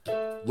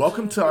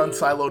Welcome to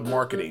UnSiloed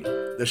Marketing,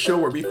 the show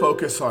where we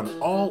focus on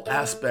all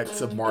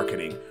aspects of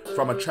marketing,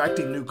 from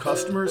attracting new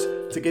customers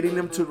to getting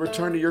them to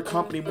return to your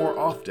company more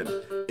often.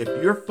 If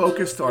you're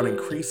focused on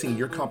increasing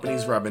your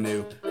company's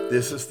revenue,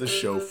 this is the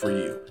show for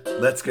you.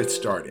 Let's get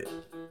started.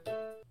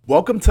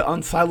 Welcome to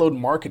UnSiloed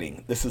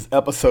Marketing. This is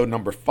episode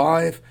number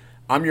 5.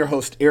 I'm your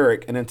host,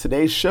 Eric, and in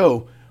today's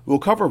show, we'll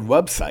cover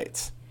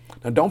websites.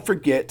 Now, don't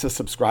forget to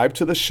subscribe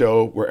to the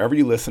show wherever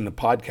you listen to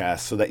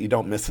podcasts so that you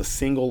don't miss a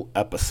single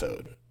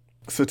episode.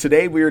 So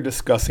today we are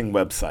discussing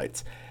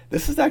websites.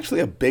 This is actually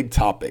a big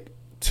topic,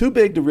 too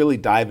big to really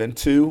dive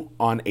into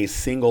on a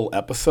single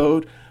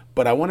episode,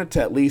 but I wanted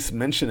to at least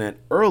mention it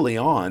early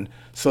on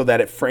so that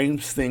it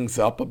frames things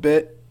up a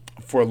bit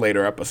for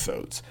later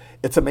episodes.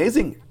 It's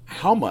amazing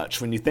how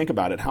much, when you think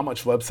about it, how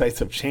much websites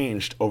have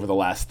changed over the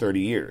last 30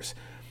 years.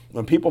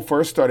 When people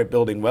first started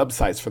building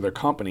websites for their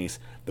companies,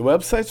 the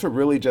websites were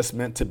really just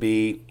meant to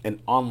be an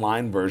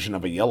online version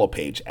of a Yellow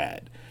Page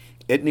ad.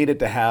 It needed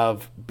to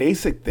have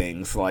basic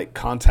things like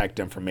contact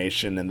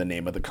information and the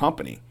name of the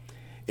company.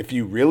 If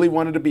you really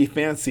wanted to be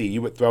fancy,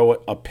 you would throw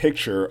a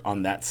picture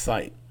on that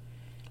site.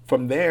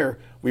 From there,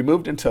 we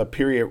moved into a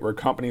period where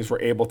companies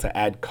were able to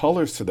add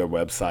colors to their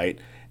website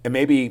and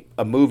maybe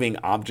a moving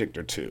object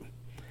or two.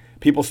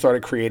 People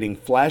started creating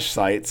flash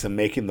sites and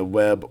making the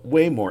web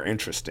way more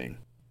interesting.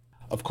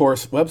 Of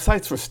course,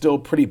 websites were still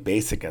pretty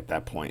basic at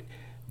that point.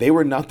 They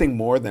were nothing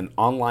more than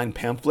online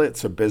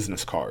pamphlets or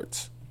business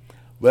cards.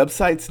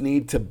 Websites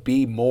need to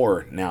be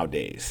more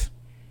nowadays.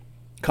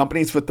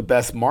 Companies with the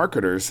best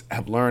marketers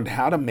have learned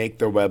how to make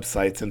their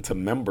websites into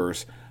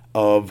members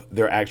of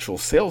their actual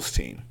sales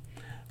team.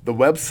 The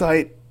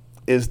website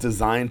is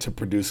designed to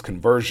produce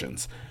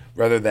conversions,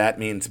 whether that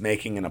means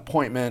making an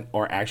appointment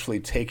or actually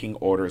taking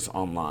orders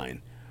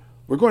online.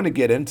 We're going to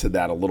get into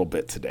that a little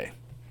bit today.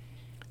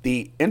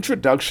 The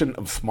introduction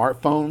of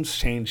smartphones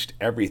changed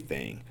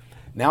everything.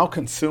 Now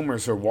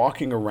consumers are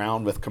walking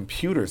around with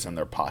computers in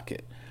their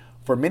pocket.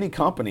 For many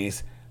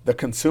companies, the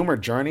consumer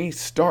journey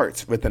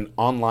starts with an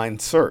online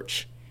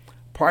search.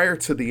 Prior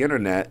to the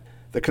internet,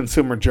 the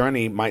consumer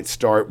journey might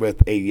start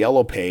with a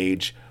Yellow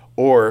Page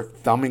or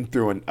thumbing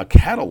through a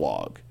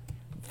catalog.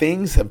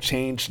 Things have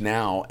changed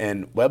now,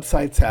 and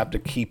websites have to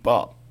keep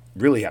up,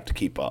 really have to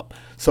keep up.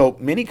 So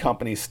many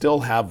companies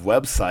still have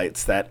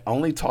websites that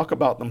only talk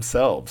about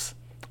themselves,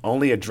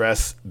 only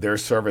address their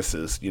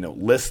services,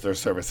 list their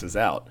services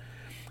out.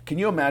 Can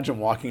you imagine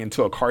walking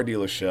into a car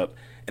dealership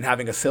and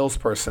having a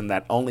salesperson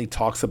that only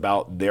talks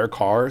about their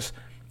cars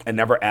and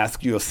never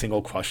asks you a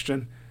single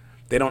question?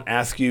 They don't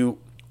ask you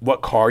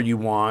what car you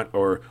want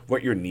or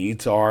what your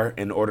needs are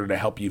in order to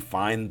help you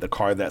find the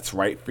car that's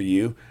right for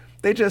you.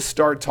 They just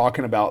start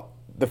talking about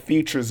the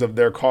features of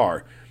their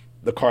car,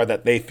 the car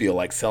that they feel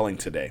like selling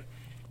today.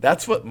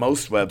 That's what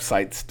most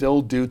websites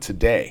still do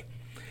today.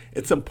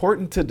 It's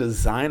important to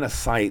design a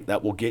site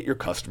that will get your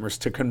customers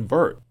to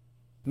convert.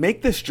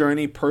 Make this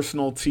journey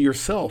personal to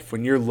yourself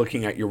when you're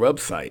looking at your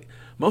website.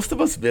 Most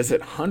of us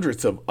visit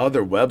hundreds of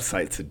other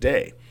websites a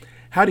day.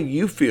 How do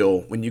you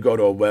feel when you go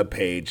to a web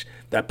page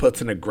that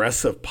puts an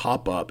aggressive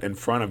pop-up in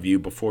front of you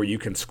before you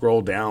can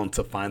scroll down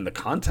to find the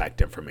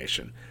contact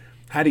information?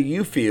 How do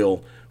you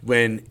feel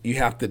when you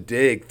have to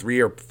dig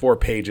 3 or 4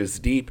 pages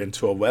deep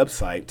into a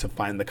website to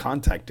find the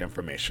contact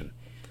information?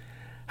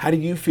 How do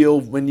you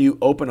feel when you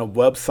open a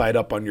website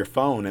up on your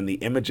phone and the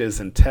images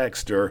and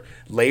text are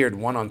layered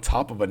one on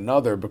top of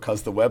another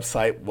because the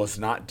website was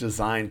not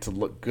designed to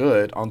look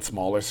good on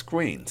smaller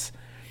screens?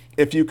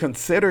 If you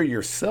consider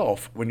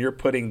yourself when you're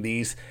putting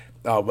these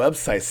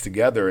websites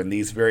together in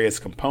these various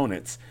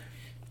components,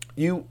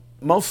 you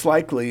most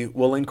likely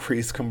will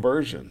increase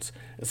conversions.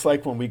 It's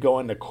like when we go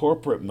into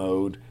corporate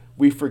mode,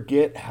 we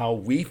forget how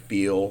we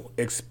feel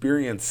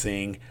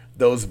experiencing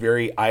those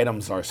very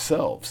items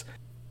ourselves.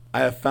 I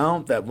have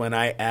found that when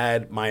I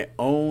add my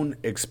own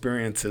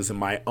experiences and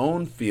my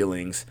own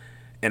feelings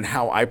and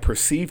how I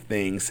perceive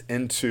things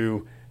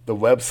into the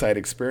website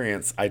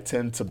experience, I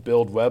tend to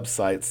build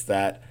websites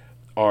that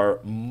are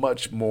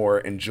much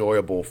more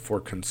enjoyable for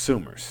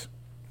consumers.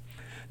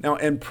 Now,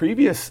 in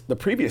the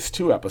previous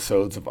 2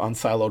 episodes of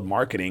UnSiloed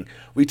Marketing,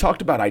 we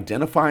talked about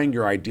identifying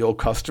your ideal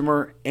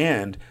customer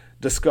and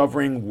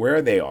discovering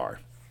where they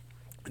are.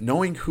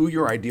 Knowing who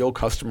your ideal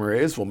customer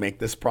is will make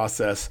this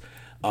process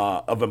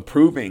of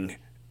improving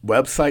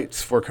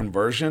websites for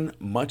conversion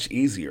much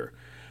easier.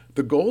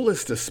 The goal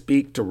is to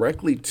speak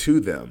directly to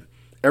them.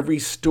 Every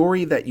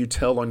story that you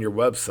tell on your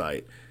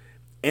website,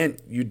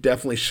 and you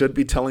definitely should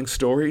be telling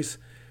stories,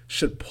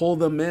 should pull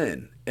them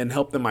in and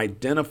help them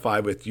identify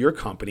with your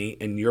company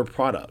and your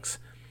products.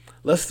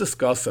 Let's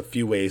discuss a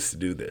few ways to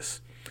do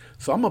this.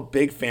 So I'm a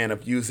big fan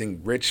of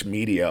using rich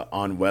media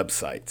on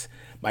websites.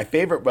 My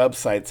favorite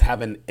websites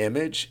have an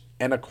image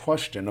and a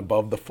question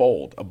above the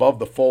fold. Above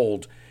the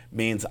fold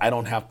means I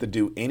don't have to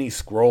do any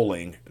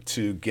scrolling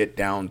to get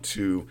down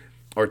to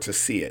or to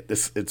see it.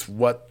 It's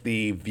what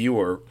the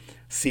viewer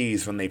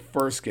sees when they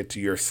first get to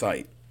your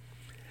site.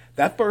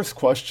 That first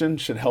question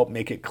should help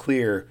make it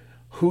clear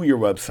who your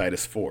website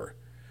is for.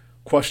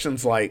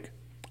 Questions like,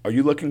 are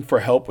you looking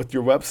for help with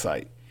your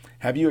website?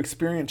 Have you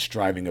experienced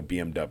driving a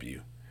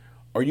BMW?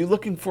 Are you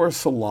looking for a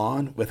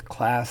salon with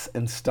class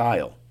and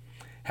style?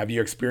 Have you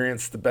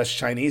experienced the best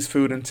Chinese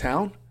food in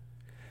town?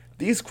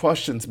 These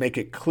questions make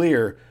it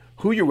clear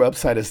who your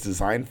website is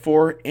designed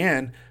for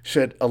and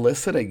should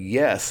elicit a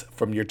yes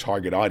from your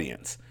target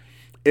audience.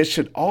 It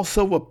should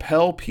also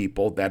repel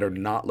people that are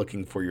not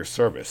looking for your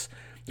service.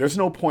 There's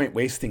no point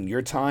wasting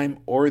your time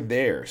or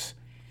theirs.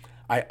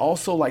 I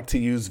also like to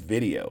use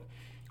video.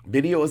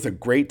 Video is a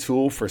great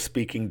tool for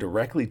speaking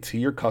directly to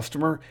your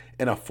customer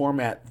in a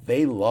format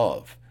they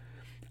love.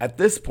 At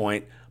this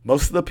point,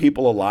 most of the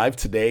people alive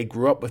today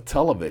grew up with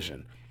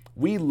television.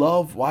 We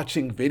love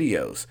watching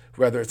videos,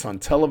 whether it's on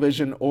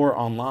television or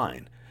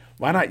online.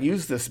 Why not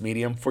use this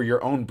medium for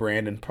your own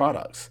brand and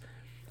products?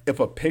 If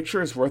a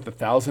picture is worth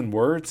 1,000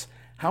 words,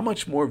 how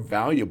much more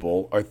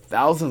valuable are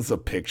thousands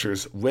of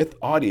pictures with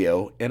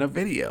audio in a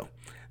video?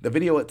 The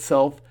video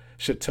itself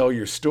should tell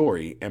your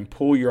story and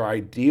pull your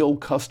ideal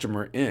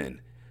customer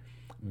in.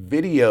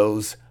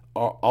 Videos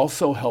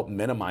also help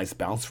minimize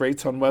bounce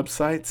rates on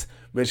websites,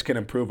 which can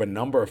improve a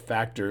number of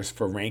factors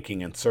for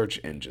ranking in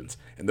search engines.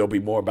 And there'll be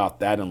more about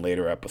that in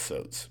later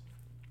episodes.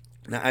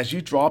 Now, as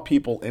you draw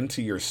people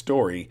into your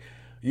story,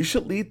 you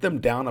should lead them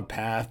down a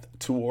path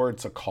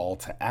towards a call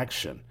to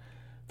action.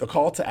 The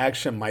call to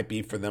action might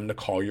be for them to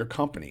call your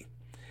company.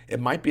 It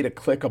might be to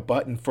click a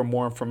button for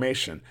more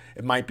information.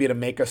 It might be to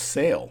make a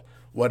sale.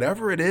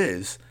 Whatever it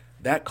is,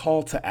 that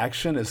call to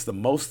action is the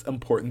most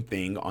important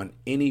thing on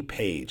any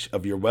page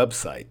of your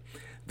website.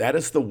 That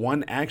is the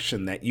one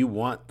action that you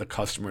want the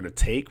customer to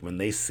take when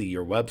they see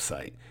your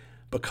website.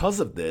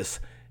 Because of this,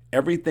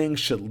 everything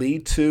should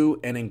lead to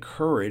and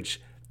encourage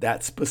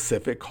that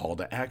specific call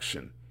to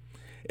action.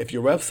 If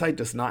your website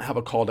does not have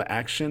a call to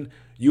action,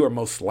 you are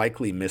most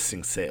likely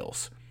missing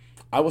sales.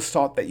 I was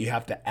taught that you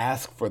have to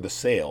ask for the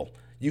sale.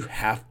 You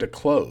have to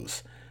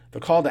close. The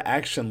call to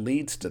action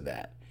leads to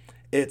that.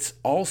 It's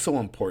also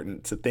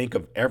important to think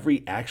of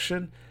every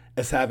action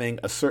as having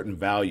a certain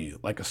value,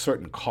 like a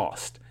certain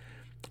cost.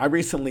 I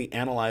recently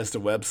analyzed a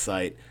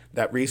website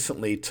that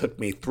recently took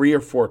me 3 or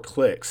 4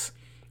 clicks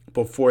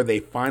before they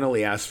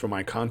finally asked for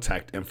my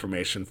contact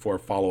information for a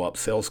follow-up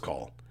sales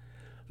call.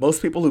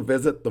 Most people who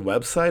visit the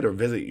website or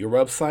visit your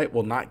website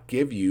will not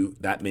give you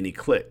that many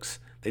clicks.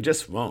 They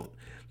just won't.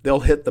 They'll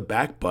hit the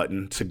back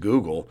button to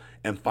Google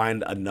and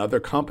find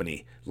another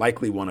company,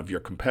 likely one of your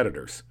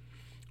competitors.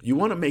 You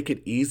want to make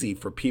it easy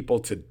for people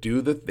to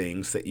do the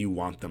things that you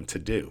want them to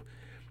do.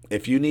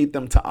 If you need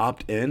them to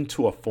opt in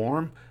to a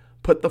form,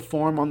 put the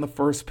form on the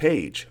first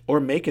page or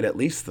make it at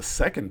least the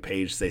second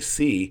page they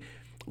see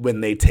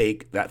when they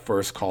take that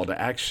first call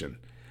to action.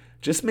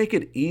 Just make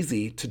it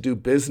easy to do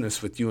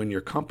business with you and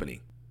your company.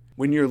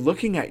 When you're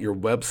looking at your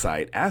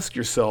website, ask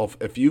yourself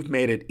if you've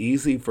made it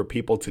easy for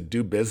people to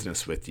do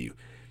business with you.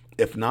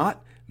 If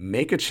not,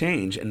 make a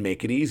change and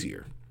make it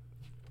easier.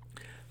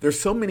 There's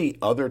so many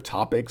other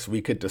topics we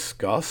could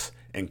discuss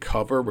and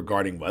cover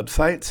regarding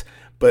websites,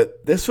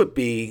 but this would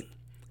be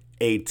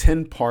a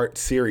 10-part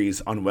series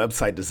on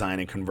website design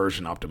and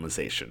conversion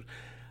optimization.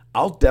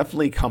 I'll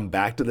definitely come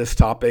back to this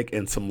topic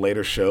in some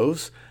later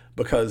shows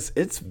because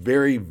it's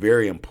very,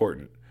 very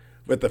important.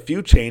 With a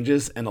few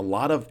changes and a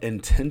lot of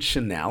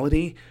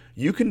intentionality,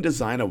 you can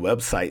design a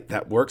website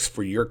that works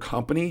for your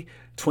company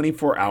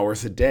 24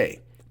 hours a day.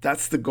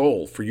 That's the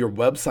goal, for your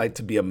website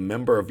to be a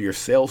member of your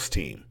sales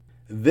team.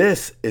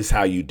 This is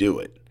how you do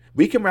it.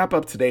 We can wrap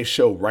up today's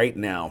show right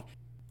now.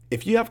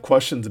 If you have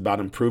questions about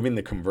improving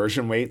the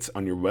conversion rates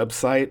on your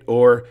website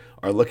or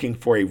are looking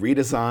for a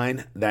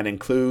redesign that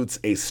includes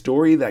a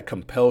story that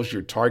compels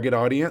your target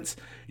audience,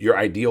 your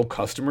ideal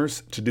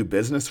customers, to do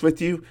business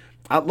with you,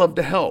 I'd love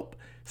to help.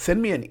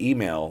 Send me an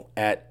email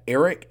at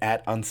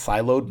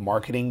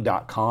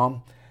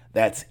eric@unsiloedmarketing.com.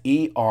 That's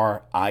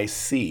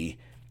ERIC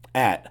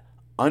at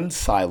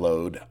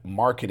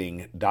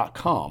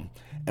unsiloedmarketing.com.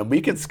 And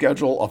we can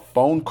schedule a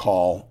phone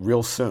call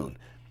real soon.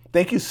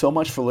 Thank you so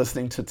much for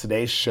listening to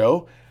today's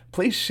show.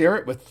 Please share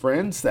it with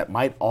friends that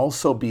might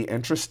also be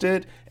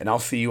interested, and I'll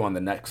see you on the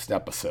next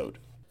episode.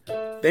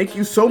 Thank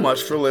you so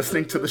much for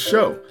listening to the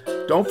show.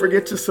 Don't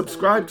forget to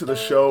subscribe to the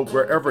show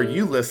wherever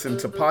you listen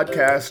to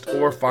podcasts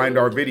or find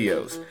our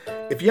videos.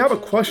 If you have a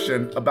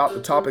question about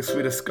the topics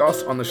we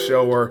discuss on the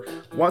show or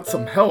want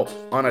some help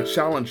on a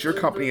challenge your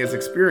company is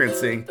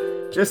experiencing,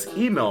 just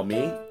email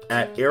me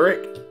at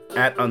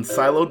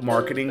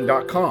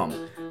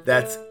eric@unsiloedmarketing.com.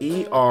 That's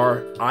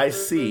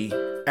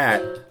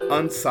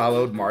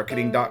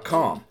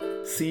ERIC@unsiloedmarketing.com.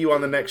 See you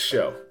on the next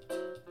show.